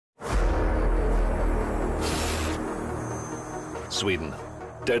Sweden,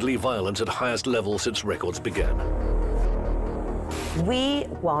 deadly violence at highest level since records began. We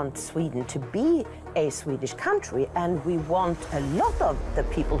want Sweden to be a Swedish country, and we want a lot of the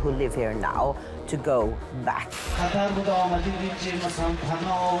people who live here now to go back.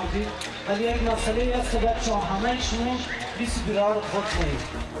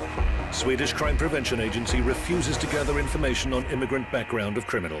 Swedish Crime Prevention Agency refuses to gather information on immigrant background of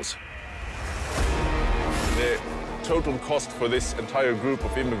criminals. The total cost for this entire group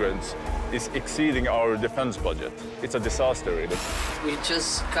of immigrants is exceeding our defense budget. It's a disaster, really. We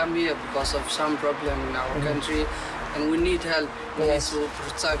just come here because of some problem in our country, and we need help. We need to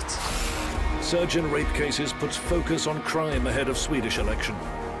protect. Surge in rape cases puts focus on crime ahead of Swedish election.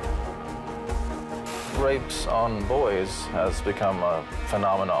 Rapes on boys has become a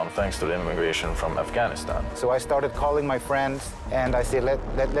phenomenon thanks to the immigration from Afghanistan. So I started calling my friends, and I said,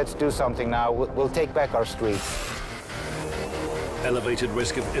 let's do something now. We'll take back our streets. Elevated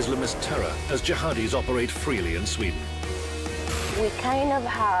risk of Islamist terror as jihadis operate freely in Sweden. We kind of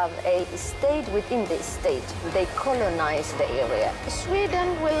have a state within the state. They colonize the area.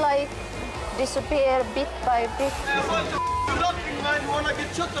 Sweden will like disappear bit by bit. What the f*** looking, man? You wanna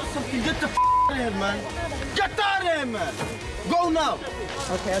get shot or something? Get the f*** out of here, man. Get out of here, man. Go now.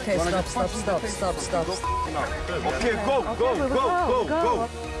 Okay, stop. Okay, go.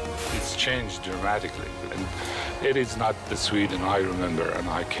 It's changed dramatically, and it is not the Sweden I remember and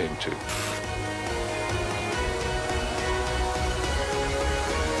I came to.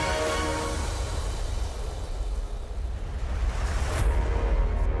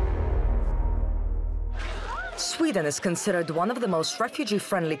 Sweden is considered one of the most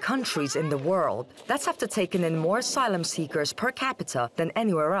refugee-friendly countries in the world. That's after taking in more asylum seekers per capita than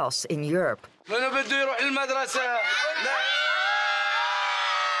anywhere else in Europe.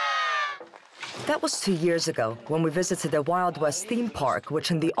 That was 2 years ago when we visited the Wild West theme park,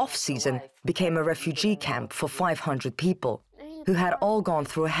 which in the off-season became a refugee camp for 500 people who had all gone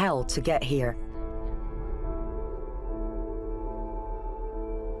through hell to get here.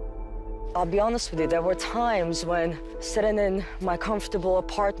 I'll be honest with you, there were times when sitting in my comfortable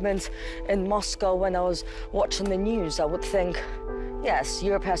apartment in Moscow when I was watching the news, I would think, yes,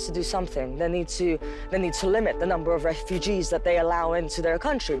 Europe has to do something. They need to limit the number of refugees that they allow into their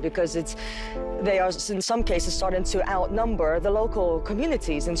country because they are, in some cases, starting to outnumber the local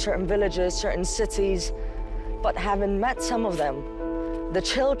communities in certain villages, certain cities. But having met some of them, the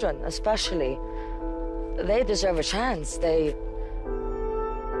children especially, they deserve a chance.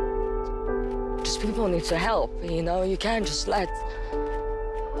 People need to help, you know? You can't just let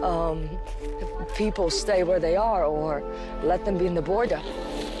people stay where they are or let them be in the border.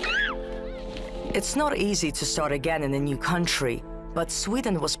 It's not easy to start again in a new country, but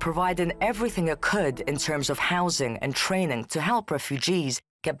Sweden was providing everything it could in terms of housing and training to help refugees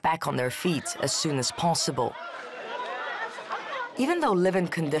get back on their feet as soon as possible. Even though living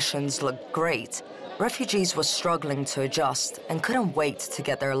conditions looked great, refugees were struggling to adjust and couldn't wait to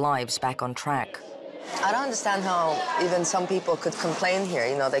get their lives back on track. I don't understand how even some people could complain here.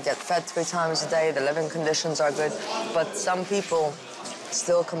 You know, they get fed 3 times a day, the living conditions are good, but some people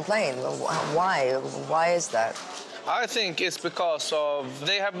still complain. Why? Why is that? I think it's because of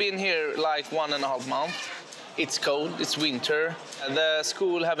they have been here like 1.5 months. It's cold, it's winter. The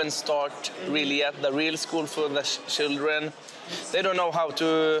school haven't started really yet, the real school for the children. They don't know how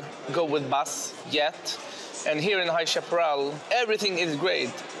to go with bus yet. And here in High Chaparral, everything is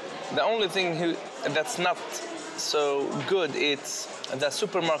great. The only thing that's not so good is the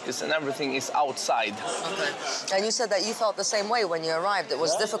supermarkets and everything is outside. Okay. And you said that you felt the same way when you arrived. It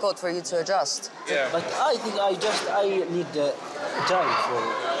was difficult for you to adjust. Yeah. But I think I need time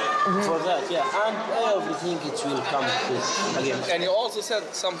for that, yeah. And I think it will come again. And you also said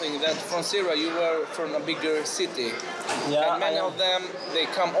something that from Syria you were from a bigger city. Yeah. And many of them, they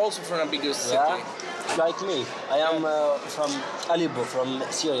come also from a bigger city. Yeah. Like me, I am from Aleppo, from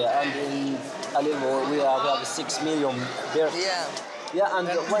Syria, and in Aleppo we have 6 million there. Yeah. Yeah, and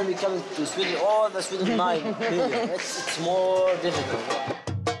when we come to Sweden, all the Sweden 9 million. It's more difficult.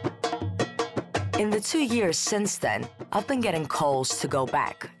 In the 2 years since then, I've been getting calls to go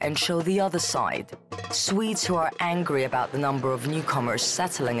back and show the other side. Swedes who are angry about the number of newcomers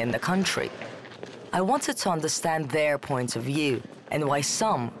settling in the country. I wanted to understand their point of view and why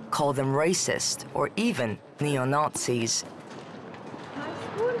some call them racist or even neo-Nazis.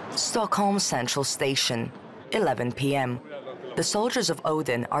 Stockholm Central Station, 11 p.m. The soldiers of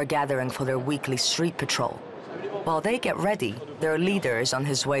Odin are gathering for their weekly street patrol. While they get ready, their leader is on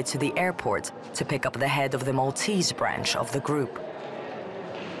his way to the airport to pick up the head of the Maltese branch of the group.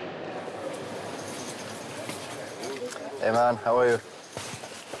 Hey man, how are you?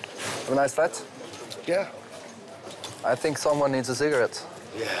 Have a nice flight? Yeah. I think someone needs a cigarette.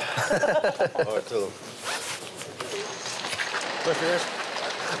 Yeah. Or two.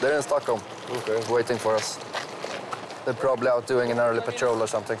 They're in Stockholm. Okay. Waiting for us. They're probably out doing an early patrol or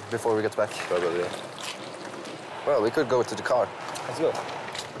something before we get back. Probably. Well, we could go to the car. Let's go.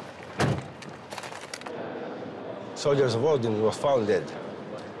 Soldiers of Odin was founded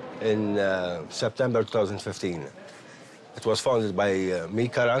in September 2015. It was founded by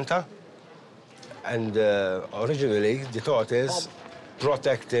Mika Ranta, and originally the thought is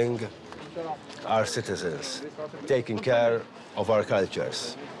protecting our citizens, taking care of our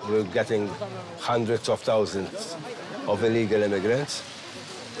cultures. We're getting hundreds of thousands of illegal immigrants,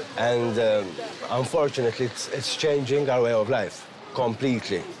 and unfortunately it's changing our way of life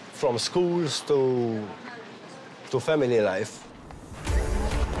completely, from schools to family life.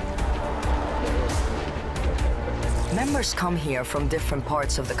 Members come here from different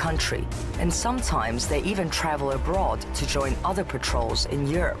parts of the country, and sometimes they even travel abroad to join other patrols in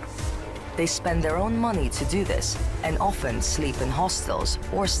Europe. They spend their own money to do this, and often sleep in hostels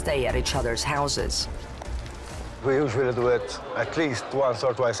or stay at each other's houses. We usually do it at least once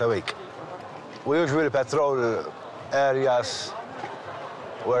or twice a week. We usually patrol areas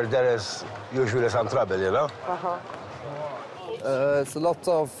where there is usually some trouble, you know? It's a lot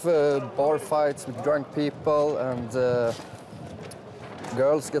of bar fights with drunk people and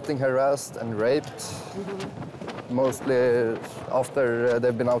girls getting harassed and raped. Mostly after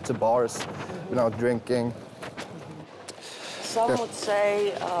they've been out to bars, been out drinking. Some would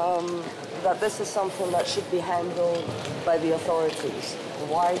say that this is something that should be handled by the authorities.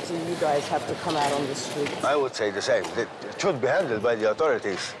 Why do you guys have to come out on the street? I would say the same. It should be handled by the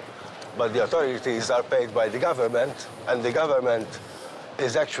authorities. But the authorities are paid by the government, and the government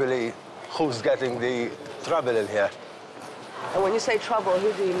is actually who's getting the trouble in here. And when you say trouble,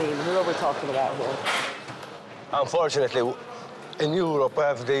 who do you mean? Who are we talking about here? Unfortunately, in Europe, we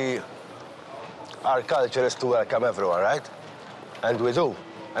have our culture is to welcome everyone, right? And we do.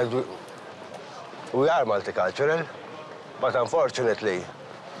 And we are multicultural, but unfortunately,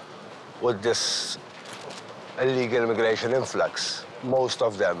 with this illegal immigration influx, most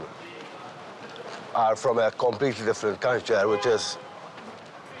of them are from a completely different culture, which is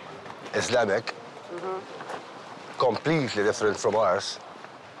Islamic, completely different from ours.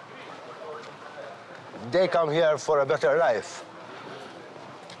 They come here for a better life,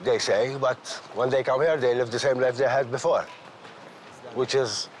 they say, but when they come here, they live the same life they had before, which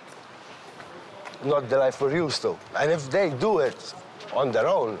is not the life we're used to. And if they do it on their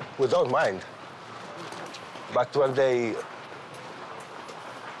own, we don't mind. But when they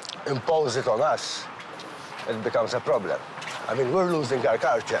impose it on us, it becomes a problem. I mean, we're losing our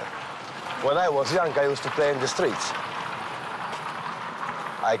culture. When I was young, I used to play in the streets.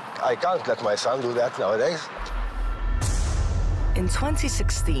 I can't let my son do that nowadays. In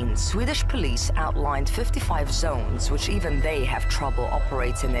 2016, Swedish police outlined 55 zones which even they have trouble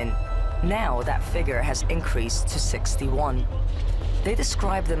operating in. Now that figure has increased to 61. They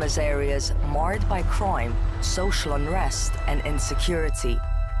describe them as areas marred by crime, social unrest, and insecurity.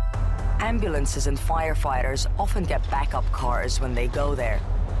 Ambulances and firefighters often get backup cars when they go there.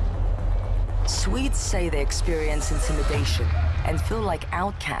 Swedes say they experience intimidation and feel like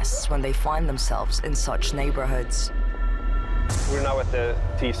outcasts when they find themselves in such neighborhoods. We're now at the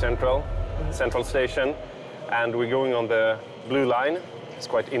Central Station, and we're going on the blue line. It's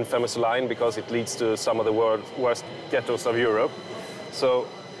quite an infamous line because it leads to some of the worst ghettos of Europe. So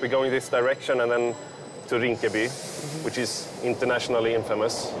we're going this direction and then to Rinkeby, which is internationally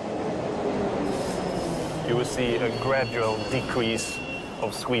infamous. You will see a gradual decrease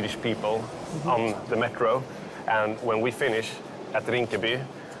of Swedish people on the metro, and when we finish at Rinkeby,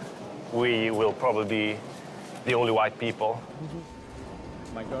 we will probably be the only white people.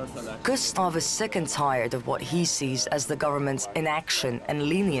 Gustav is sick and tired of what he sees as the government's inaction and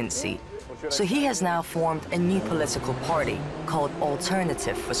leniency, so he has now formed a new political party called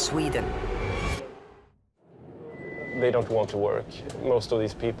Alternative for Sweden. They don't want to work. Most of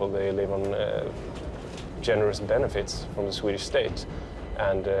these people, they live on generous benefits from the Swedish state.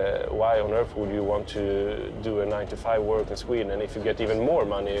 And why on earth would you want to do a 9-to-5 work in Sweden and if you get even more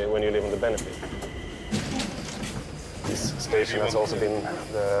money when you live on the benefit? This station has also been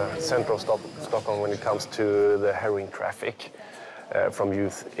the center of Stockholm when it comes to the heroin traffic from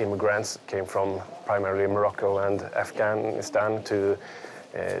youth immigrants, came from primarily Morocco and Afghanistan to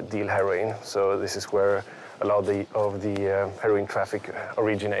deal heroin. So this is where a lot of the heroin traffic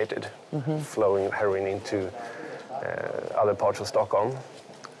originated, flowing heroin into other parts of Stockholm.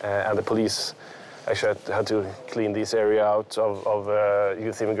 And the police Actually, I had to clean this area out of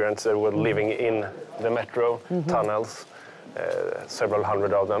youth immigrants that were living in the metro tunnels, several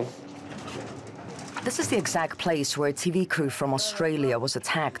hundred of them. This is the exact place where a TV crew from Australia was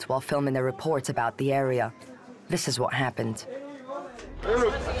attacked while filming a report about the area. This is what happened.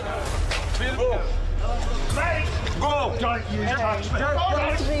 Go! Don't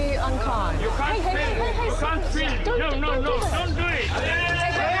be uncalm. You can't film. You can't film. No, don't do it.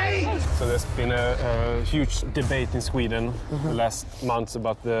 So there's been a huge debate in Sweden the last months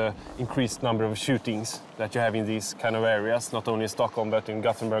about the increased number of shootings that you have in these kind of areas, not only in Stockholm, but in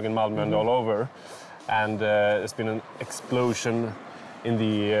Gothenburg and Malmö and all over. And there's been an explosion in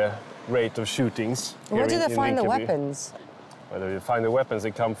the rate of shootings. Where do they find the weapons? Whether you find the weapons,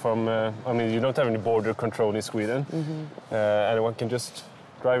 they come from, I mean, you don't have any border control in Sweden. Anyone can just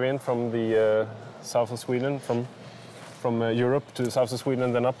drive in from the south of Sweden, from Europe to the south of Sweden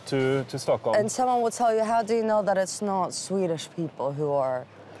and then up to Stockholm. And someone will tell you, how do you know that it's not Swedish people who are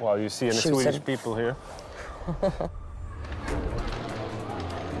Well, you see any shooting? Swedish people here?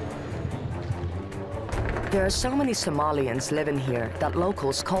 There are so many Somalians living here that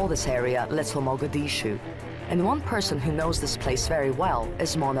locals call this area Little Mogadishu. And one person who knows this place very well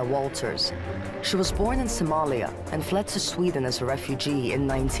is Mona Walters. She was born in Somalia and fled to Sweden as a refugee in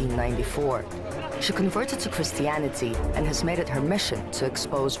 1994. She converted to Christianity and has made it her mission to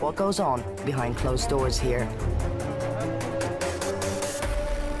expose what goes on behind closed doors here.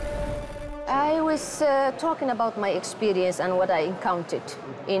 I was talking about my experience and what I encountered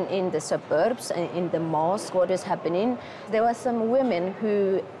in the suburbs, in the mosque, what is happening. There were some women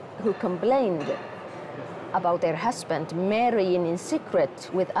who complained about their husband marrying in secret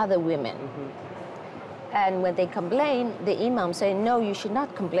with other women. And when they complain, the imam say, no, you should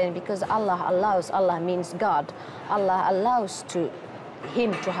not complain because Allah allows, Allah means God, Allah allows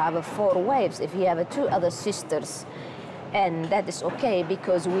him to have 4 wives if he have 2 other sisters. And that is okay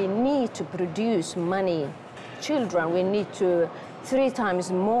because we need to produce money, children, we need to 3 times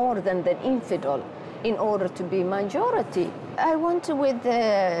more than the infidel in order to be majority. I went with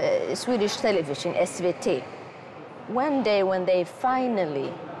the Swedish television, SVT. One day when they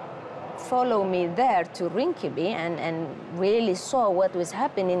finally follow me there to Rinkeby and really saw what was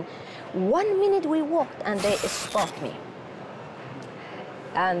happening, 1 minute we walked and they stopped me.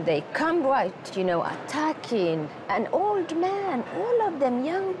 And they come right, you know, attacking an old man, all of them,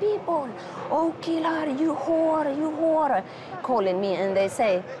 young people. Oh, kill her, you whore, calling me. And they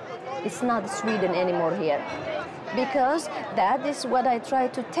say, it's not Sweden anymore here. Because that is what I try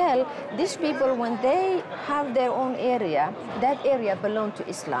to tell. These people, when they have their own area, that area belongs to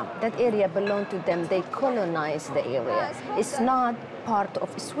Islam. That area belongs to them. They colonize the area. It's not part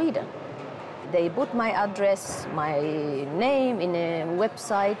of Sweden. They put my address, my name in a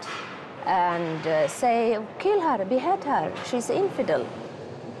website and say, kill her, behead her, she's infidel.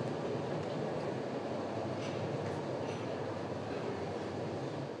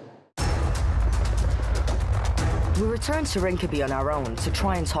 We returned to Rinkeby on our own to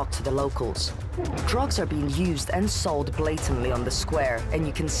try and talk to the locals. Drugs are being used and sold blatantly on the square, and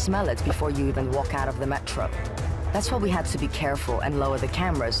you can smell it before you even walk out of the metro. That's why we had to be careful and lower the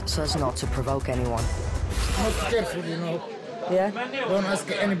cameras so as not to provoke anyone. Not careful, you know. Yeah? Don't ask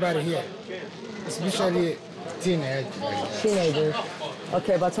anybody here, especially teenagers.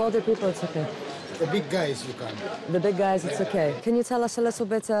 Okay, but older people, it's okay. The big guys, you can. The big guys, it's okay. Can you tell us a little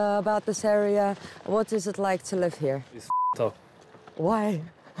bit about this area? What is it like to live here? It's tough. Why?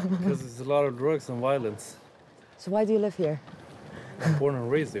 Because there's a lot of drugs and violence. So why do you live here? I'm born and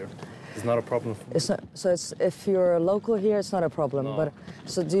raised here. It's not a problem. It's not, so if you're a local here, it's not a problem. No. But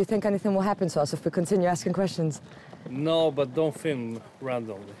so do you think anything will happen to us if we continue asking questions? No, but don't film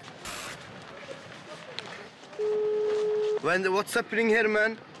randomly. What's happening here,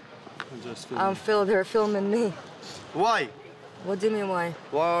 man? I'm Phil, they're filming me. Why? What do you mean why?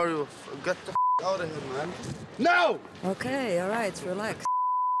 Why are you? Get the out of here, man. No! Okay, all right, relax.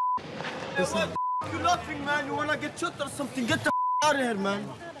 You laughing, man? You wanna get shot or something? Get the out of here, man.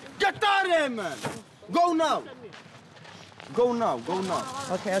 Get out of here, man. Go now. Go now, go now.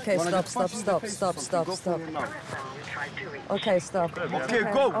 Okay, stop. Okay, stop. Okay,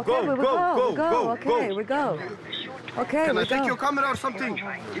 go. Okay, we go. Okay, Can I take your camera or something?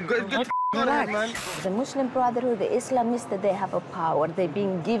 Get the out of here, man. The Muslim Brotherhood, the Islamists, they have a power. They've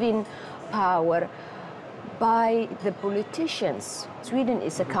been given power by the politicians. Sweden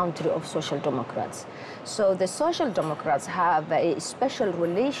is a country of social democrats. So the social democrats have a special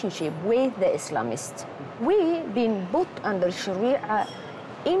relationship with the Islamists. We've been put under Sharia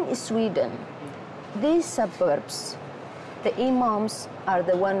in Sweden. These suburbs, The imams are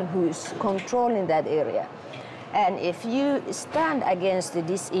the one who's controlling that area. And if you stand against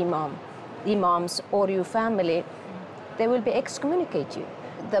these imams or your family, they will be excommunicate you.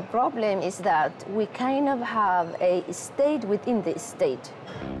 The problem is that we kind of have a state within the state.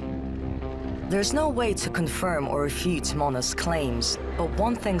 There's no way to confirm or refute Mona's claims, but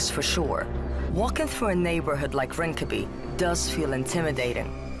one thing's for sure. Walking through a neighborhood like Rinkeby does feel intimidating,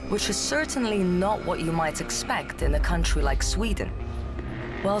 which is certainly not what you might expect in a country like Sweden.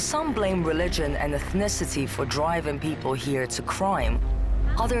 While some blame religion and ethnicity for driving people here to crime,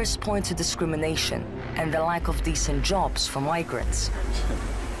 others point to discrimination and the lack of decent jobs for migrants.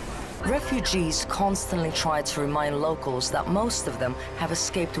 Refugees constantly try to remind locals that most of them have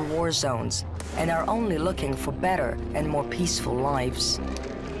escaped war zones and are only looking for better and more peaceful lives.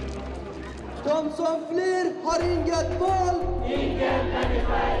 De som flyr har inget mål. Ingen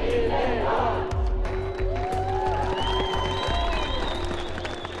människa illegal.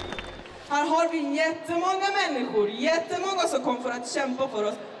 Här har vi jättemånga människor, jättemånga som kommer för att kämpa för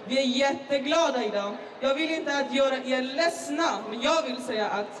oss. Vi är jätteglada idag. Jag vill inte att göra er ledsna, men jag vill säga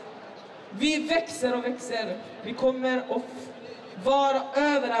att vi växer och växer. Vi kommer att vara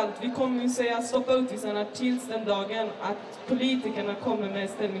överallt. Vi kommer att säga stoppa utvisningarna tills den dagen att politikerna kommer med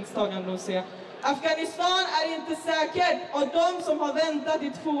ställningstagande och säger Afghanistan är inte säkert, och de som har väntat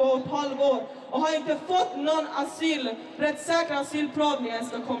i 2,5 år och har inte fått någon rättssäkra asylprövningar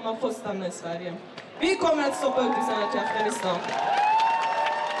ska komma och få stanna i Sverige. Vi kommer att stoppa utvisningarna till Afghanistan.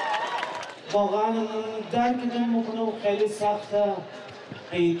 واقعا درکتون میکنه خیلی سخته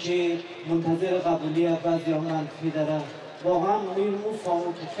این که منتظر قبولیت بعضی ها منفی دارن واقعا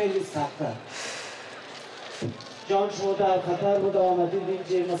میفهمم که خیلی سخته جان شما در خطر بود آمدید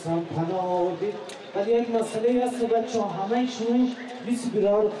اینجا مثلا پناه آوردید ولی یک مسئله هست بچه ها همه شما لیس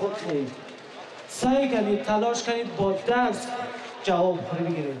بیرار خود کنید سعی کنید تلاش کنید با درس جواب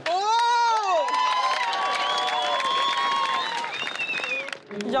بگیرید.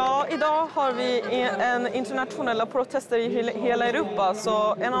 Ja, idag har vi internationella protester i hela Europa,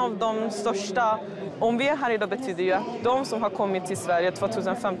 så en av de största, om vi är här idag betyder ju att de som har kommit till Sverige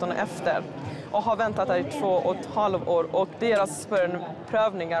 2015 och efter och har väntat här i 2,5 år och deras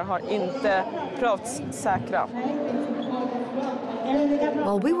prövningar har inte prövats säkra.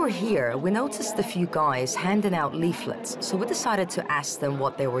 While we were here, we noticed a few guys handing out leaflets, so we decided to ask them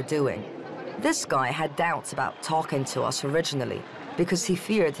what they were doing. This guy had doubts about talking to us originally, because he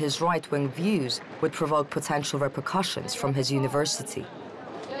feared his right-wing views would provoke potential repercussions from his university.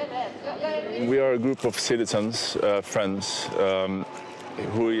 We are a group of citizens, friends,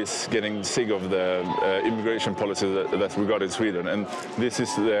 who is getting sick of the immigration policy that we got in Sweden. And this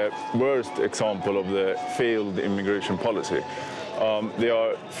is the worst example of the failed immigration policy. They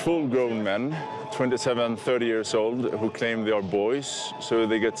are full-grown men, 27, 30 years old, who claim they are boys, so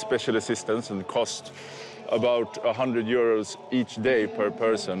they get special assistance and cost about 100 euros each day per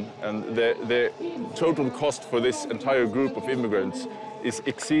person, and the total cost for this entire group of immigrants is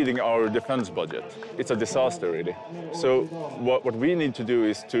exceeding our defense budget. It's a disaster, really. So what we need to do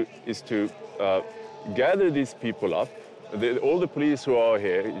is to gather these people up. All the police who are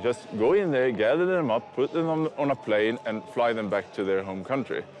here, just go in there, gather them up, put them on a plane and fly them back to their home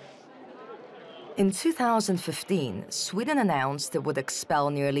country. In 2015, Sweden announced it would expel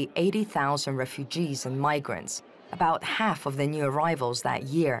nearly 80,000 refugees and migrants, about half of the new arrivals that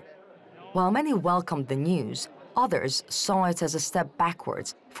year. While many welcomed the news, others saw it as a step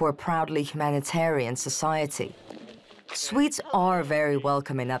backwards for a proudly humanitarian society. Swedes are very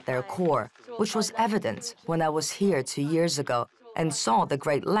welcoming at their core, which was evident when I was here 2 years ago and saw the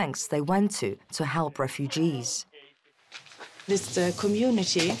great lengths they went to help refugees. This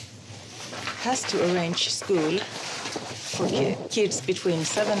community has to arrange school for kids between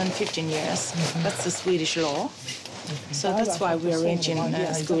 7 and 15 years. That's the Swedish law. So that's why we're arranging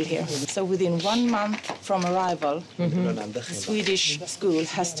school here. So within 1 month from arrival, the Swedish school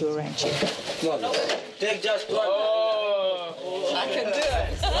has to arrange it. I can do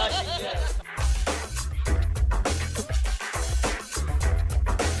it.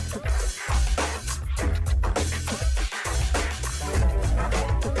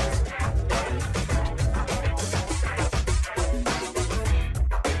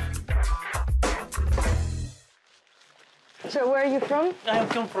 So where are you from? I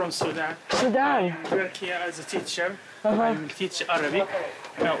come from Sudan. Sudan. I work here as a teacher. Uh-huh. I will teach Arabic.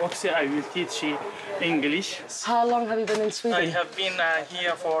 Also, I will teach English. How long have you been in Sweden? I have been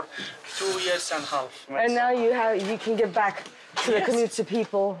here for 2 years and a half. And now you can give back to the community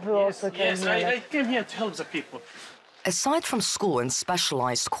people who also came here. I came here to help the people. Aside from school and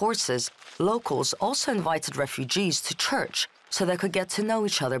specialized courses, locals also invited refugees to church so they could get to know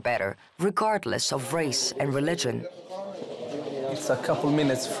each other better, regardless of race and religion. It's a couple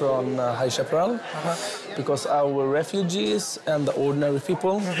minutes from High Chaparral, because our refugees and the ordinary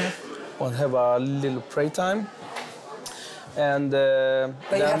people will have a little pray time. And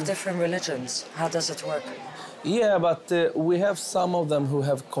but you have different religions. How does it work? Yeah, but we have some of them who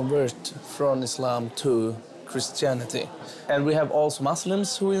have converted from Islam to Christianity. And we have also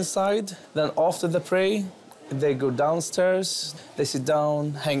Muslims who are inside. Then after the pray, they go downstairs, they sit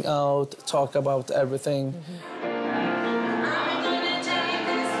down, hang out, talk about everything.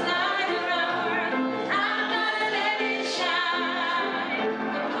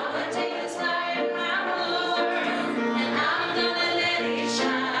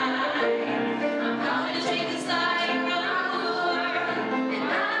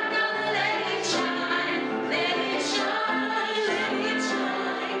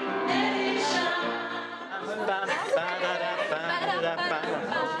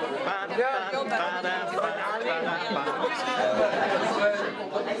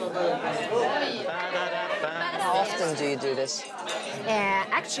 How often do you do this?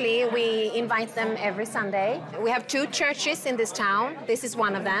 Actually, we invite them every Sunday. We have 2 churches in this town. This is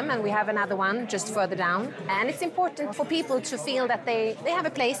one of them, and we have another one just further down. And it's important for people to feel that they have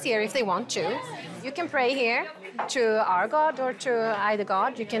a place here if they want to. You can pray here to our God or to either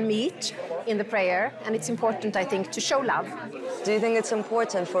God. You can meet in the prayer, and it's important, I think, to show love. Do you think it's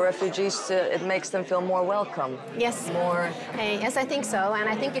important for refugees it makes them feel more welcome? Yes. Yes, I think so, and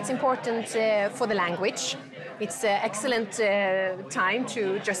I think it's important for the language. It's an excellent time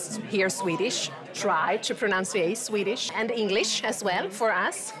to just hear Swedish, try to pronounce Swedish, and English as well for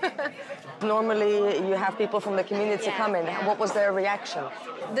us. Normally, you have people from the community come in. What was their reaction?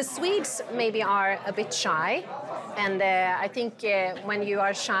 The Swedes maybe are a bit shy, and I think when you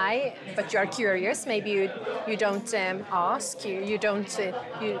are shy but you are curious, maybe you don't ask, you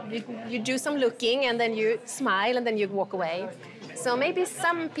do some looking, and then you smile, and then you walk away. So maybe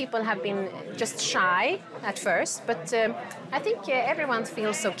some people have been just shy at first, but I think everyone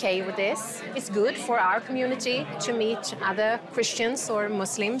feels okay with this. It's good for our community to meet other Christians or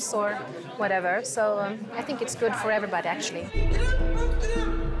Muslims or whatever. So I think it's good for everybody, actually.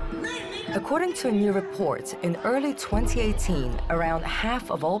 According to a new report, in early 2018, around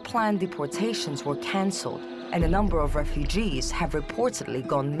half of all planned deportations were cancelled, and a number of refugees have reportedly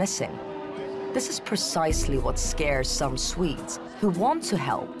gone missing. This is precisely what scares some Swedes, who want to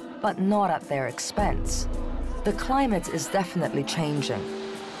help, but not at their expense. The climate is definitely changing.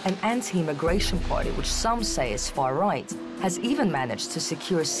 An anti-immigration party, which some say is far-right, has even managed to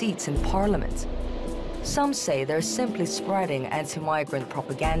secure seats in parliament. Some say they're simply spreading anti-migrant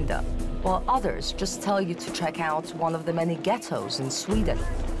propaganda, while others just tell you to check out one of the many ghettos in Sweden.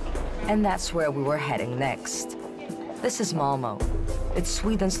 And that's where we were heading next. This is Malmö. It's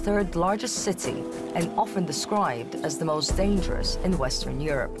Sweden's 3rd largest city and often described as the most dangerous in Western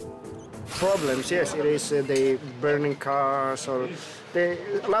Europe. Problems, yes, it is they burning cars or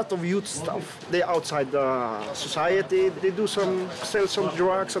a lot of youth stuff. They're outside the society, they sell some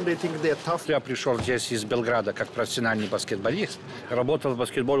drugs and they think they're tough. Я пришел здесь из Белграда как профессиональный баскетболист, работал в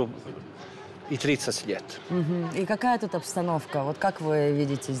баскетболе и 30 лет. И какая тут обстановка? Вот как вы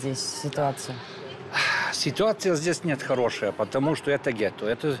видите здесь ситуацию? Ситуация здесь нет хорошая, потому что это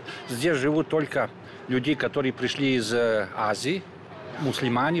гетто. Здесь живут только люди, которые пришли из Азии.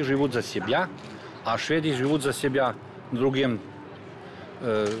 Мусульмане живут за себя, а шведы живут за себя в другом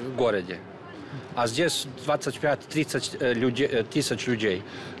городе. А здесь 25-30 тысяч людей,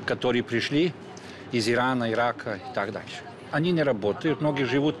 которые пришли из Ирана, Ирака и так дальше. Они не работают, многие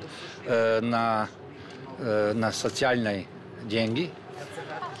живут на социальные деньги.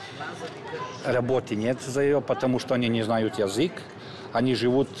 Работы нет за ее, потому что они не знают язык. Они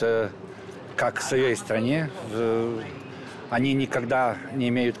живут как в своей стране. Они никогда не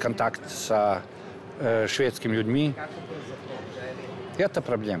имеют контакт с шведскими людьми. Это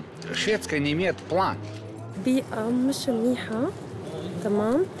проблема. Шведская не имеет план. بيئة مش منيحة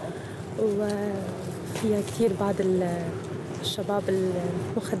تمام وفيها كثير بعض الشباب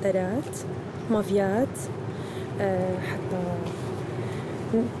المخدرات مافيات حتى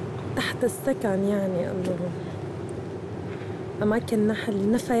تحت السكن يعني انه اماكن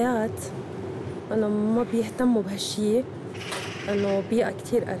نحل نفايات انه ما بيهتموا بهالشيء انه بيئة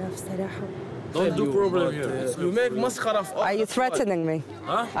كثير قرف صراحة. Don't do problem here. You make مسخرة of. Are you threatening me?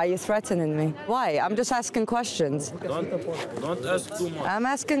 Huh? Are you threatening me? Why? I'm just asking questions. Don't ask too much. I'm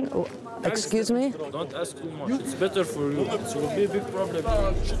asking. Excuse me? Don't ask too much. It's better for you. It will be a big problem.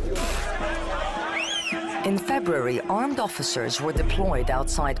 In February, armed officers were deployed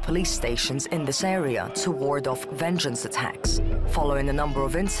outside police stations in this area to ward off vengeance attacks, following a number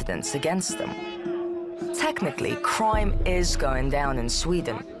of incidents against them. Technically, crime is going down in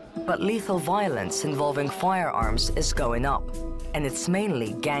Sweden, but lethal violence involving firearms is going up, and it's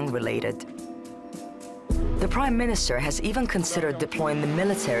mainly gang-related. The Prime Minister has even considered deploying the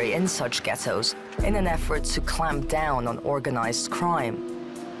military in such ghettos in an effort to clamp down on organized crime.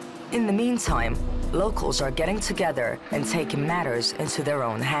 In the meantime, locals are getting together and taking matters into their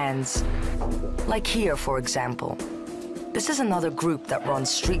own hands. Like here, for example. This is another group that runs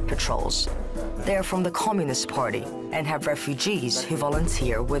street patrols. They are from the Communist Party and have refugees who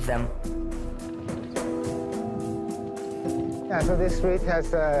volunteer with them. Yeah, so this street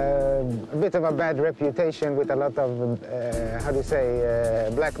has a bit of a bad reputation with a lot of,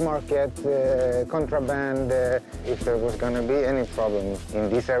 black market, contraband. If there was going to be any problem in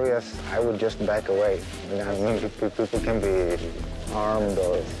these areas, I would just back away. You know, I mean, people can be armed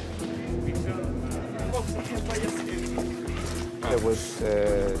or... There was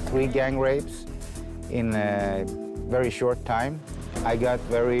 3 gang rapes in a very short time. I got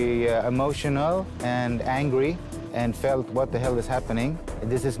very emotional and angry and felt, what the hell is happening?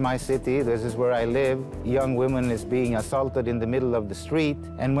 This is my city, this is where I live. Young women is being assaulted in the middle of the street.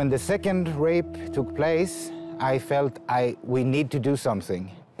 And when the second rape took place, I felt we need to do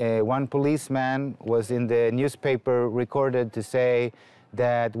something. One policeman was in the newspaper recorded to say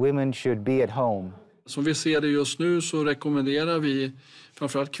that women should be at home. Som vi ser det just nu så rekommenderar vi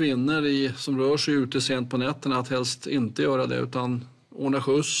framförallt kvinnor som rör sig ute sent på nätterna att helst inte göra det utan ordna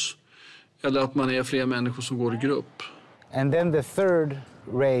skjuts eller att man är fler människor som går i grupp. And then the third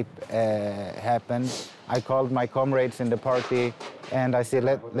rape happened. I called my comrades in the party and I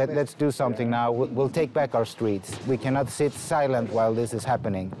said, let's do something now. We'll take back our streets. We cannot sit silent while this is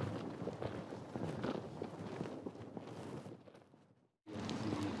happening.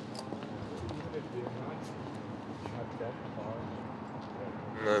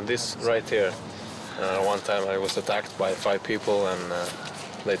 This right here, one time I was attacked by 5 people and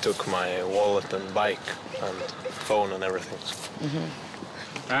they took my wallet and bike and phone and everything.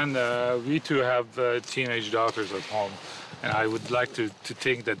 Mm-hmm. And we too have teenage daughters at home, and I would like to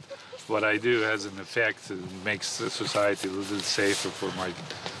think that what I do has an effect and makes society a little safer for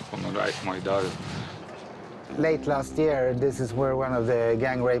my daughter. Late last year, this is where one of the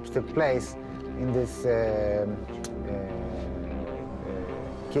gang rapes took place in this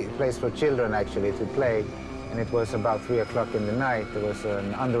place for children actually to play, and it was about 3 o'clock in the night. There was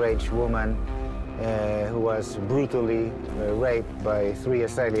an underage woman who was brutally raped by 3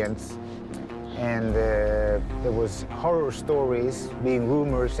 assailants, and there was horror stories, being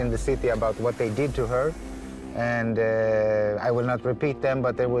rumors in the city about what they did to her, and I will not repeat them,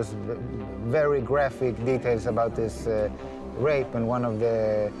 but there was very graphic details about this rape, and one of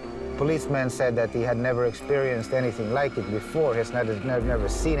the policeman said that he had never experienced anything like it before. He's never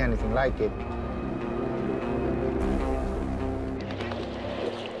seen anything like it.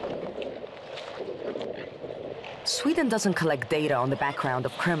 Sweden doesn't collect data on the background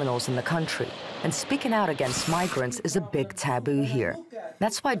of criminals in the country, and speaking out against migrants is a big taboo here.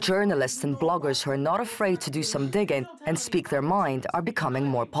 That's why journalists and bloggers who are not afraid to do some digging and speak their mind are becoming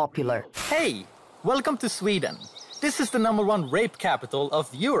more popular. Hey, welcome to Sweden. This is the #1 rape capital of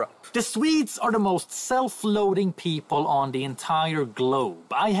Europe. The Swedes are the most self-loathing people on the entire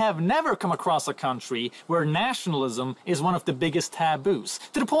globe. I have never come across a country where nationalism is one of the biggest taboos,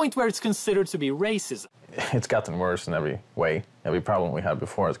 to the point where it's considered to be racism. It's gotten worse in every way. Every problem we had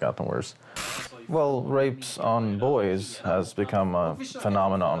before has gotten worse. Well, rapes on boys has become a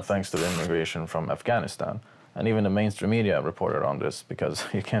phenomenon thanks to the immigration from Afghanistan. And even the mainstream media reported on this because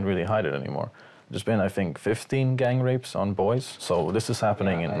you can't really hide it anymore. There's been, I think, 15 gang rapes on boys, so this is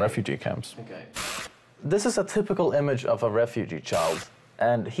happening in refugee camps. Okay. This is a typical image of a refugee child,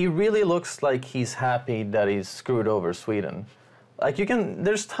 and he really looks like he's happy that he's screwed over Sweden. Like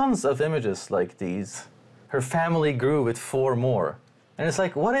there's tons of images like these. Her family grew with 4 more, and it's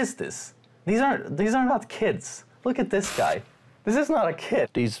like, what is this? These are not kids. Look at this guy. This is not a kid.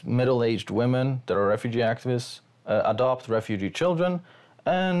 These middle-aged women that are refugee activists adopt refugee children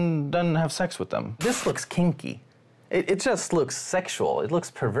and then have sex with them. This looks kinky. It just looks sexual. It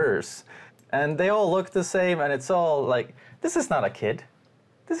looks perverse. And they all look the same, and it's all like, this is not a kid.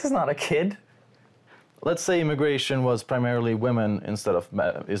 This is not a kid. Let's say immigration was primarily women instead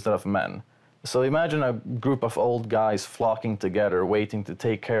of men. So imagine a group of old guys flocking together, waiting to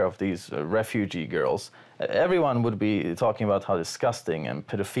take care of these refugee girls. Everyone would be talking about how disgusting and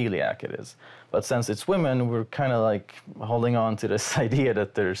pedophiliac it is. But since it's women, we're kind of like holding on to this idea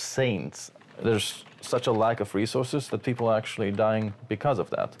that they're saints. there's such a lack of resources that people are actually dying because of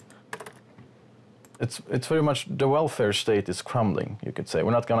that. It's very much the welfare state is crumbling, you could say.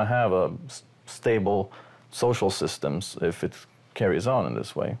 We're not going to have a stable social systems if it carries on in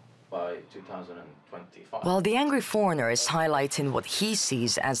this way. By 2025. While the angry foreigner is highlighting what he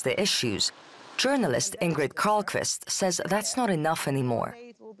sees as the issues, journalist Ingrid Karlqvist says that's not enough anymore.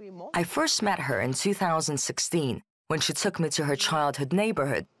 I first met her in 2016 when she took me to her childhood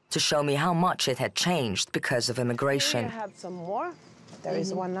neighborhood to show me how much it had changed because of immigration. Here I have some more. There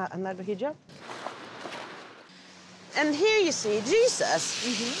is another hijab. And here you see Jesus.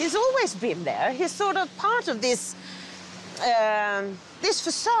 He's always been there. He's sort of part of this this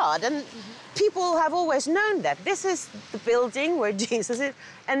facade, and people have always known that this is the building where Jesus is.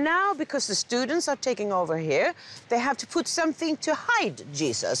 And now, because the students are taking over here, they have to put something to hide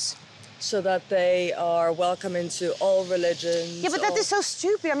Jesus. So that they are welcome into all religions. Yeah, but that is so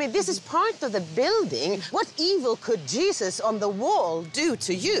stupid. I mean, this is part of the building. What evil could Jesus on the wall do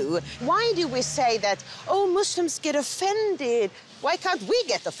to you? Why do we say that, oh, Muslims get offended? Why can't we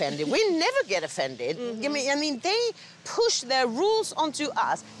get offended? We never get offended. I mean, they push their rules onto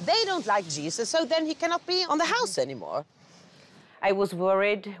us. They don't like Jesus, so then he cannot be on the house anymore. I was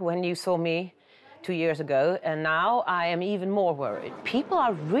worried when you saw me 2 years ago, and now I am even more worried. People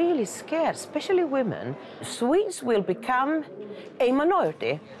are really scared, especially women. Swedes will become a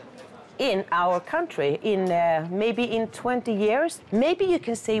minority in our country in maybe in 20 years. Maybe you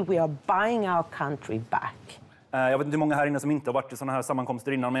can say we are buying our country back. Jag vet inte hur många här inne som inte har varit i såna här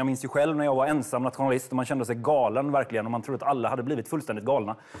sammankomster innan, men jag minns ju själv när jag var ensam nationalist och man kände sig galen verkligen, och man trodde att alla hade blivit fullständigt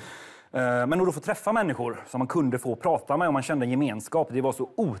galna. Men att få träffa människor som man kunde få prata med och man kände en gemenskap, det var så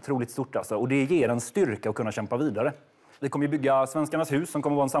otroligt stort alltså, och det ger en styrka att kunna kämpa vidare. Vi kommer ju bygga Svenskarnas hus som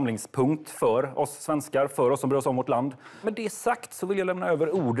kommer vara en samlingspunkt för oss svenskar, för oss som bryr oss om vårt land. Med det sagt så vill jag lämna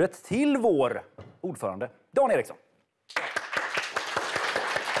över ordet till vår ordförande, Dan Eriksson.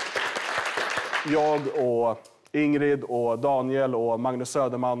 Jag och Ingrid och Daniel och Magnus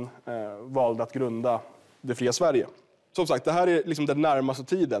Söderman valde att grunda Det fria Sverige. Som sagt, det här är liksom den närmaste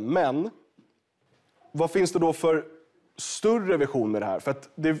tiden, men vad finns det då för större vision med det här? För att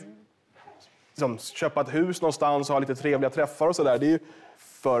det, liksom, köpa ett hus någonstans och ha lite trevliga träffar och sådär, det är ju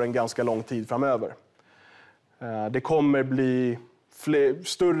för en ganska lång tid framöver. Det kommer bli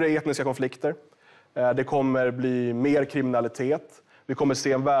större etniska konflikter. Det kommer bli mer kriminalitet. Vi kommer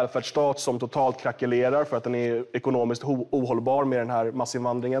se en välfärdsstat som totalt krackelerar för att den är ekonomiskt ohållbar med den här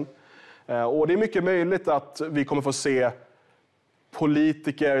massinvandringen. Och det är mycket möjligt att vi kommer få se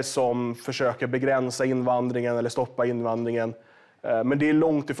politiker som försöker begränsa invandringen eller stoppa invandringen. Men det är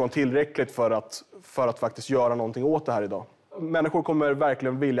långt ifrån tillräckligt för att faktiskt göra någonting åt det här idag. Människor kommer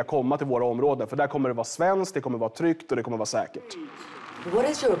verkligen vilja komma till våra områden, för där kommer det vara svenskt, det kommer vara tryggt och det kommer vara säkert. What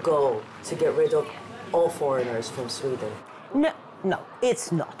is your goal to get rid of all foreigners from Sweden? No,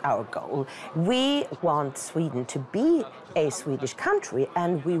 it's not our goal. We want Sweden to be a Swedish country,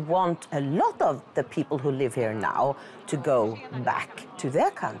 and we want a lot of the people who live here now to go back to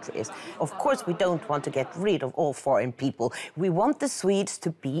their countries. Of course, we don't want to get rid of all foreign people. We want the Swedes to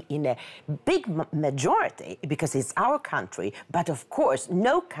be in a big majority because it's our country. But of course,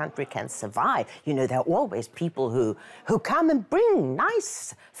 no country can survive. You know, there are always people who come and bring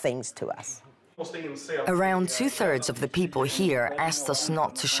nice things to us. Around 2/3 of the people here asked us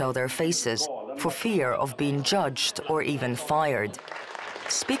not to show their faces for fear of being judged or even fired.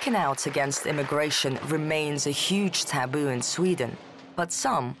 Speaking out against immigration remains a huge taboo in Sweden, but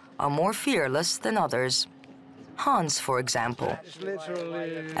some are more fearless than others. Hans, for example,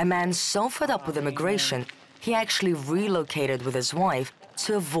 a man so fed up with immigration, he actually relocated with his wife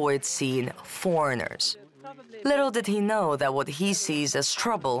to avoid seeing foreigners. Little did he know that what he sees as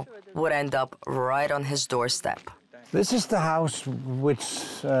trouble would end up right on his doorstep. This is the house which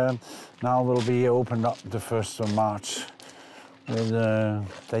now will be opened up the 1st of March. With,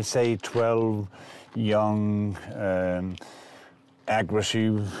 they say 12 young,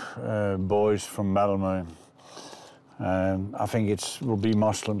 aggressive boys from Malmö. I think it will be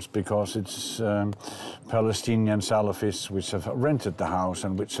Muslims because it's Palestinian Salafists which have rented the house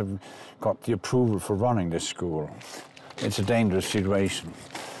and which have got the approval for running this school. It's a dangerous situation.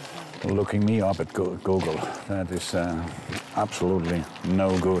 Looking me up at Google, that is absolutely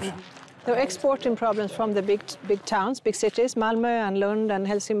no good. They're exporting problems from the big towns, big cities, Malmö and Lund and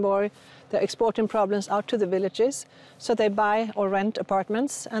Helsingborg. They're exporting problems out to the villages, so they buy or rent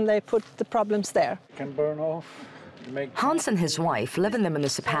apartments and they put the problems there. Can burn off. Hans and his wife live in the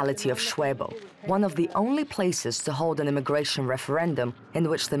municipality of Schwebel, one of the only places to hold an immigration referendum in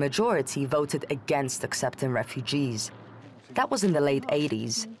which the majority voted against accepting refugees. That was in the late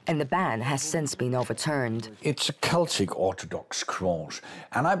 80s, and the ban has since been overturned. It's a Celtic Orthodox cross,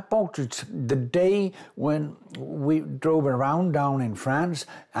 and I bought it the day when we drove around down in France,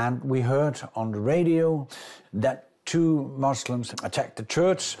 and we heard on the radio that 2 Muslims attacked the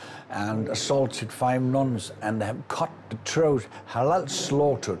church and assaulted 5 nuns and have cut the throat, halal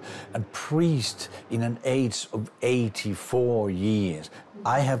slaughtered, a priest in an age of 84 years.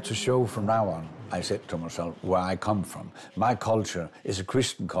 I have to show from now on, I said to myself, where I come from. My culture is a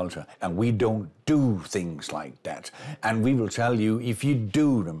Christian culture, and we don't do things like that. And we will tell you, if you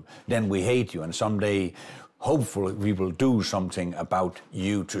do them, then we hate you, and someday, hopefully, we will do something about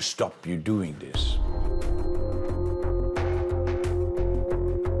you to stop you doing this.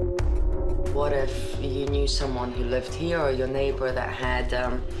 What if you knew someone who lived here or your neighbor that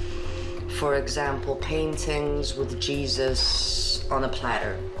had, for example, paintings with Jesus on a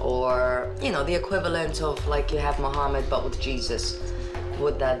platter, or, you know, the equivalent of like you have Muhammad but with Jesus?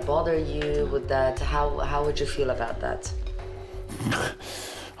 Would that bother you? Would that, how would you feel about that?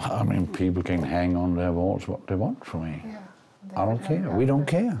 I mean, people can hang on their walls what they want from me. Yeah, I don't care. We don't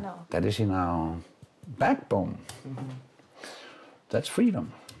care. No. That is in our backbone. Mm-hmm. That's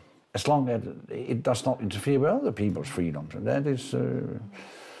freedom. As long as it does not interfere with other people's freedom. That is,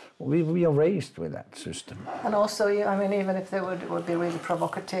 we are raised with that system. And also, I mean, even if they would be really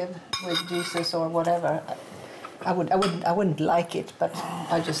provocative with Jesus or whatever, I wouldn't like it, but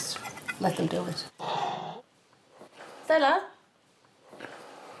I just let them do it. Stella?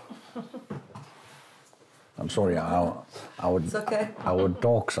 I'm sorry, It's okay. Our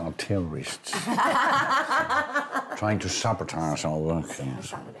dogs are terrorists. Trying to sabotage our work.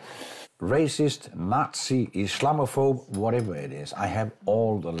 Racist, Nazi, Islamophobe, whatever it is. I have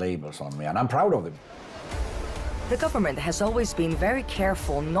all the labels on me, and I'm proud of them. The government has always been very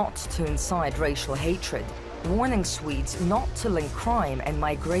careful not to incite racial hatred, warning Swedes not to link crime and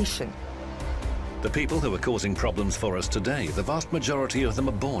migration. The people who are causing problems for us today, the vast majority of them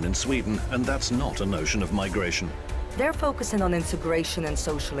are born in Sweden, and that's not a notion of migration. They're focusing on integration and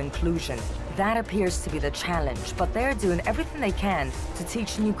social inclusion. That appears to be the challenge, but they're doing everything they can to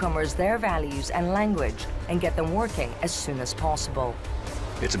teach newcomers their values and language and get them working as soon as possible.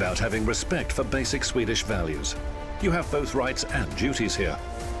 It's about having respect for basic Swedish values. You have both rights and duties here,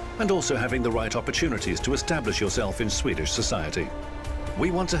 and also having the right opportunities to establish yourself in Swedish society. We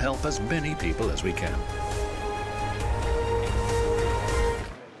want to help as many people as we can.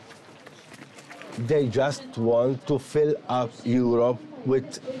 They just want to fill up Europe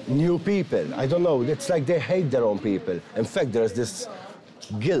with new people. I don't know, it's like they hate their own people. In fact, there's this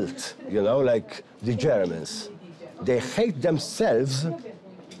guilt, you know, like the Germans. They hate themselves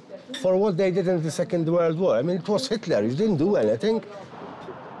for what they did in the Second World War. I mean, it was Hitler, he didn't do anything.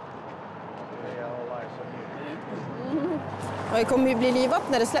 Det kommer ju bli livat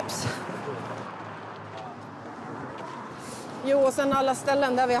när det släpps. Jo, och sen alla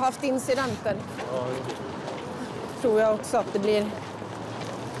ställen där vi har haft incidenter. Tror jag också att det blir.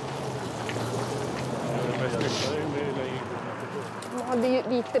 Ja, det är ju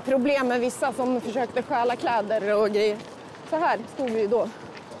lite problem med vissa som försökte stjäla kläder och grejer. Så här stod vi ju då.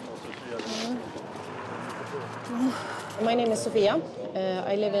 My name is Sofia.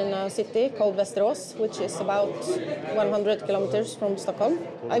 I live in a city called Västerås, which is about 100 kilometers from Stockholm.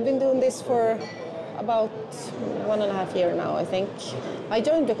 I've been doing this for about 1.5 years now, I think. I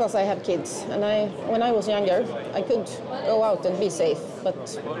joined because I have kids, and when I was younger, I could go out and be safe,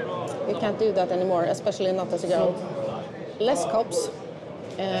 but you can't do that anymore, especially not as a girl. Less cops,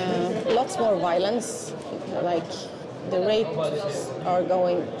 lots more violence, like the rapes are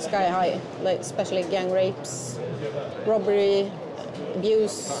going sky high, like especially gang rapes, robbery,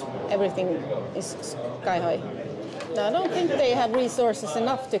 abuse, everything is sky high. I don't think they have resources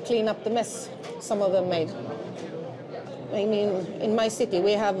enough to clean up the mess some of them made. I mean, in my city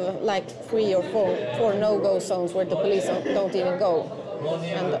we have like 3 or 4 no-go zones where the police don't even go.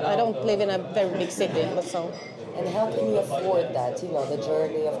 And I don't live in a very big city, but so. And how can you afford that? You know, the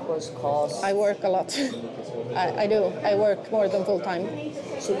journey, of course, costs. I work a lot. I do. I work more than full time.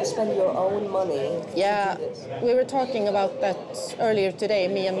 So you spend your own money? Yeah, we were talking about that earlier today,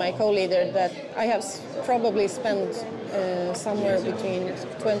 me and my co-leader, that I have probably spent somewhere between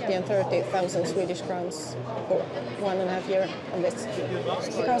 20 and 30,000 Swedish crowns for 1.5 years on this.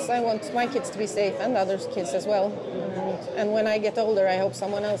 Because I want my kids to be safe and other kids as well. And when I get older, I hope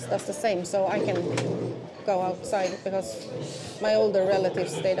someone else does the same, so I can go outside, because my older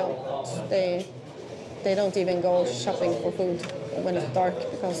relatives, they don't even go shopping for food when it's dark,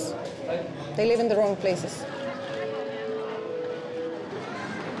 because they live in the wrong places.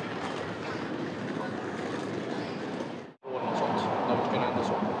 tyskarna ändå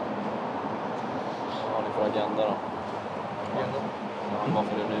så. Vad har ni för agenda då? Agenda? Ja,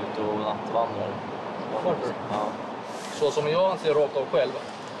 varför är ni ute och nattvandrar? Varför? Ja. Så som jag anser rakt av själv,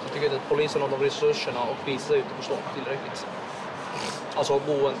 så tycker jag att polisen har de resurserna och visar ute på stan tillräckligt. Alltså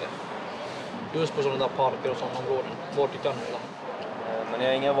boende. Just på sådana där parker och sådana områden. Vart i Kanada. Men ni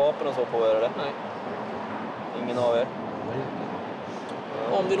har inga vapen och så på er, eller? Nej. Ingen av er?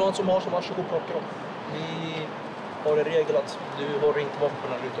 Om det är någon som har så varsågod plocka dem. Vi har en regel att du har inte vapen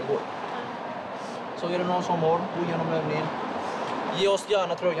när du är ute och går. Så är det någon som har, gå igenom övningen. Ge oss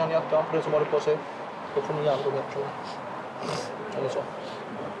gärna tröjan, jackan för det som har det på sig. Då får ni gärna gå med personen. Eller så.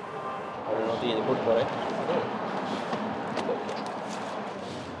 Har du något ID-kort på dig?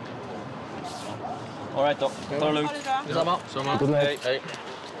 All right då. Ta det lugnt. Detsamma. Good night. Hej.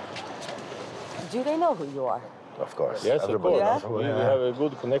 Do they know who you are? Of course. Yes, of course. Yeah? We have a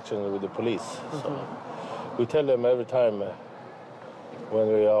good connection with the police. So we tell them every time when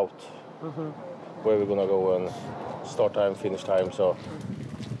we're out where we're gonna go and start time, finish time. So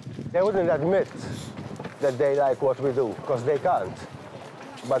They wouldn't admit that they like what we do, because they can't.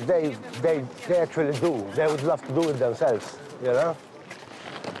 But they actually do. They would love to do it themselves, you know?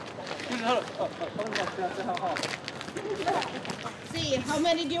 See, how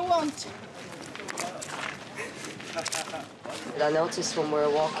many do you want? I noticed when we were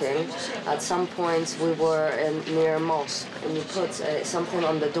walking, at some point we were near a mosque, and you put something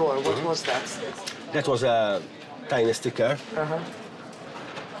on the door. What was that? That was a tiny sticker,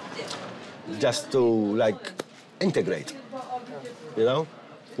 just to, like, integrate, you know?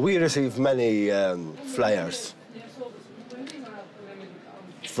 We receive many flyers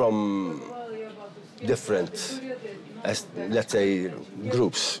from different, let's say,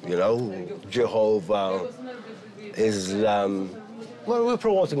 groups, you know? Jehovah, Islam. Well, we're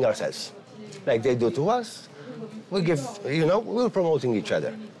promoting ourselves. Like they do to us, we give, you know, we're promoting each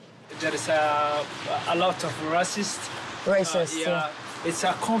other. There is a lot of racist. Racist, yeah. It's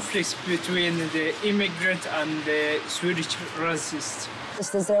a conflict between the immigrant and the Swedish racist.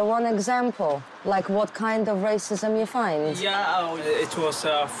 Is there one example? Like what kind of racism you find? Yeah, it was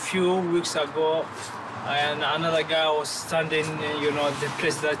a few weeks ago, and another guy was standing, you know, the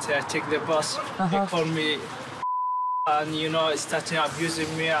place that I take the bus. He called me and, you know, started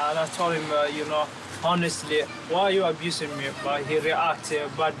abusing me, and I told him, you know, honestly, why are you abusing me? But he reacted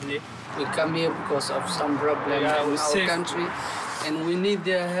badly. We come here because of some problem in our country, and we need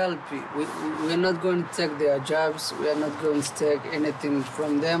their help. We're not going to take their jobs. We are not going to take anything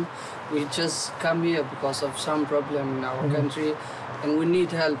from them. We just come here because of some problem in our country, and we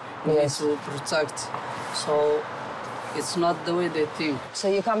need help. We need to protect. So it's not the way they think. So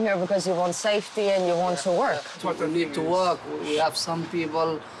you come here because you want safety and you want to work? We need to work. We have some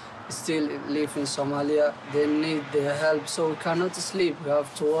people still live in Somalia. They need their help, so we cannot sleep. We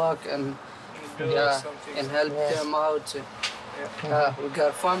have to work and help them out. We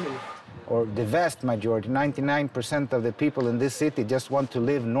got family. Or the vast majority, 99% of the people in this city just want to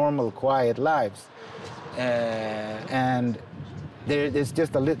live normal, quiet lives. And there's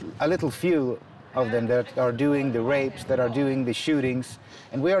just a little few of them that are doing the rapes, that are doing the shootings,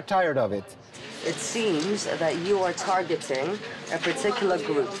 and we are tired of it. It seems that you are targeting a particular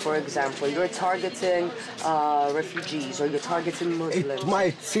group. For example, you're targeting refugees or you're targeting Muslims. It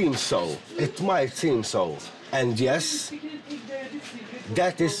might seem so. It might seem so. And yes,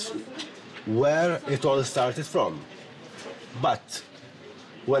 that is where it all started from. But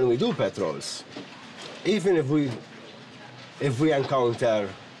when we do patrols, even if we encounter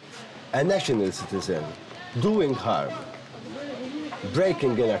a national citizen doing harm,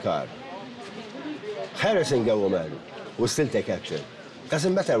 breaking in a car, harassing a woman, we still take action.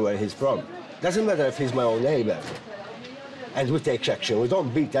 Doesn't matter where he's from. Doesn't matter if he's my own neighbor. And we take action. We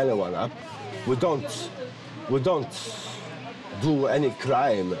don't beat anyone up. We don't do any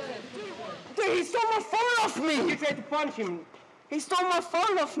crime. He stole my phone off me! You tried to punch him. He stole my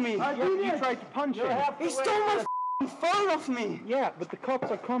phone off me. You tried to punch him. He stole my phone off me. Yeah, but the cops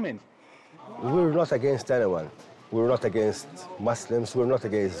are coming. We're not against anyone. We're not against Muslims. We're not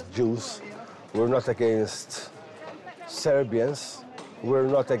against Jews. We're not against Serbians. We're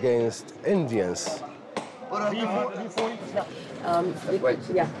not against Indians. Wait.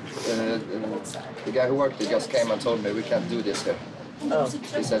 Yeah. The guy who worked here just came and told me we can't do this here. Oh.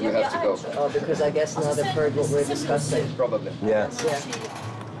 He said we have to go. Oh, because I guess now they've heard what we're discussing. Probably. Yeah.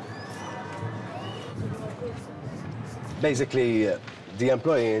 Basically, the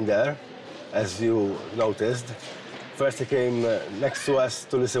employee in there, as you noticed, first he came next to us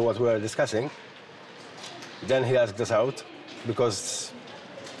to listen what we were discussing. Then he asked us out because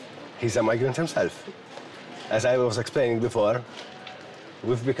he's a migrant himself. As I was explaining before,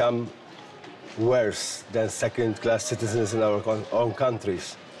 we've become worse than second-class citizens in our own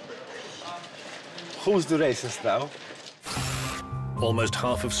countries. Who's the racist now? Almost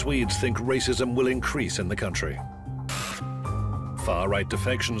half of Swedes think racism will increase in the country. Far-right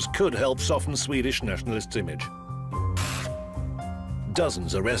defections could help soften Swedish nationalists' image.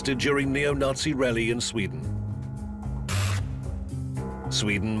 Dozens arrested during neo-Nazi rally in Sweden.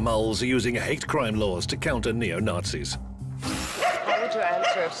 Sweden mulls using hate crime laws to counter neo-Nazis. How would you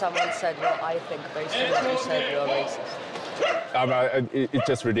answer if someone said, well, I think based on what you said, you're racist? It's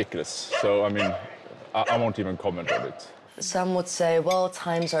just ridiculous. So, I mean, I won't even comment on it. Some would say, well,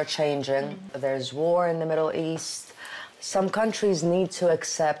 times are changing. There's war in the Middle East. Some countries need to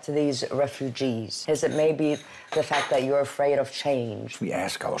accept these refugees. Is it maybe the fact that you're afraid of change? We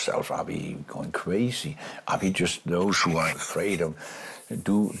ask ourselves, are we going crazy? Are we just those who are afraid of...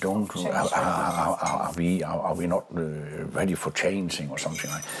 Are we not ready for changing or something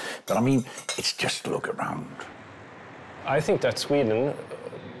like that? But I mean, it's just look around. I think that Sweden,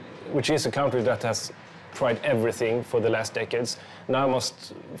 which is a country that has tried everything for the last decades, now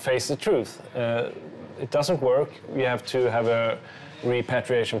must face the truth. It doesn't work. We have to have a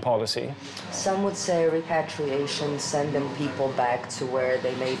repatriation policy. Some would say repatriation, sending people back to where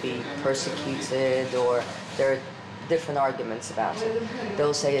they may be persecuted, or there are different arguments about it.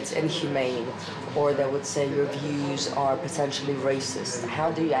 They'll say it's inhumane, or they would say your views are potentially racist.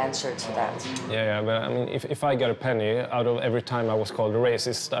 How do you answer to that? Yeah, but I mean, if I got a penny out of every time I was called a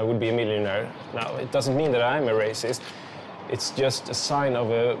racist, I would be a millionaire. Now, it doesn't mean that I'm a racist. It's just a sign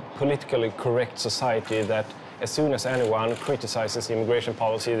of a politically correct society that as soon as anyone criticizes immigration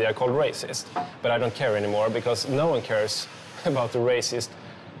policy, they are called racist. But I don't care anymore, because no one cares about the racist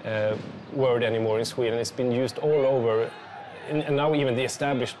word anymore in Sweden. It's been used all over, and now even the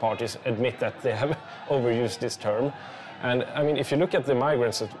established parties admit that they have overused this term. And I mean, if you look at the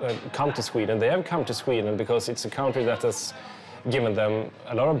migrants that come to Sweden, they have come to Sweden because it's a country that has given them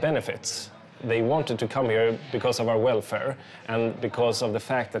a lot of benefits. They wanted to come here because of our welfare and because of the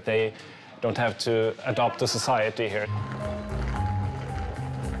fact that they don't have to adopt a society here.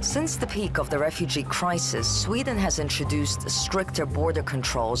 Since the peak of the refugee crisis, Sweden has introduced stricter border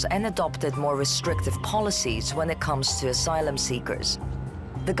controls and adopted more restrictive policies when it comes to asylum seekers.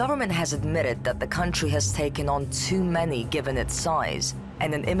 The government has admitted that the country has taken on too many given its size,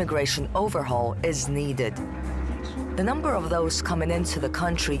 and an immigration overhaul is needed. The number of those coming into the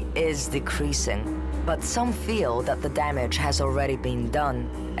country is decreasing, but some feel that the damage has already been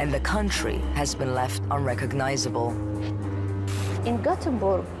done, and the country has been left unrecognizable. In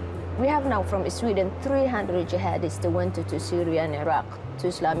Gothenburg, we have now from Sweden 300 jihadists that went to Syria and Iraq, to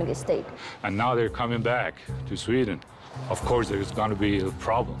Islamic State. And now they're coming back to Sweden. Of course, there's going to be a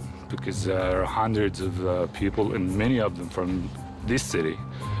problem, because there are hundreds of people, and many of them from this city.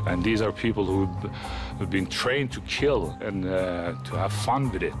 And these are people who've been trained to kill and to have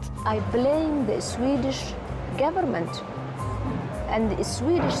fun with it. I blame the Swedish government and the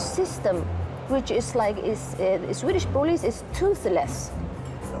Swedish system, which is like, the Swedish police is toothless.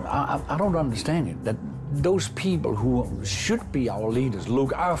 I don't understand it, that those people who should be our leaders,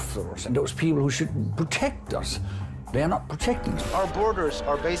 look after us, and those people who should protect us, they are not protecting us. Our borders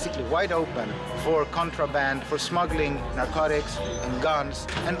are basically wide open for contraband, for smuggling narcotics and guns,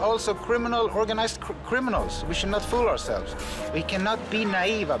 and also organized criminals. We should not fool ourselves. We cannot be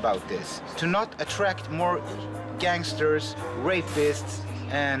naive about this, to not attract more gangsters, rapists,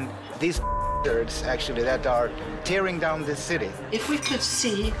 and these actually that are tearing down this city. If we could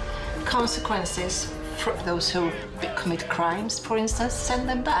see consequences for those who commit crimes, for instance, send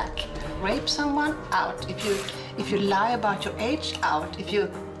them back. Rape someone, out. If you lie about your age, out.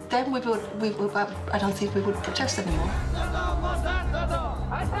 Then I don't think we would protest anymore.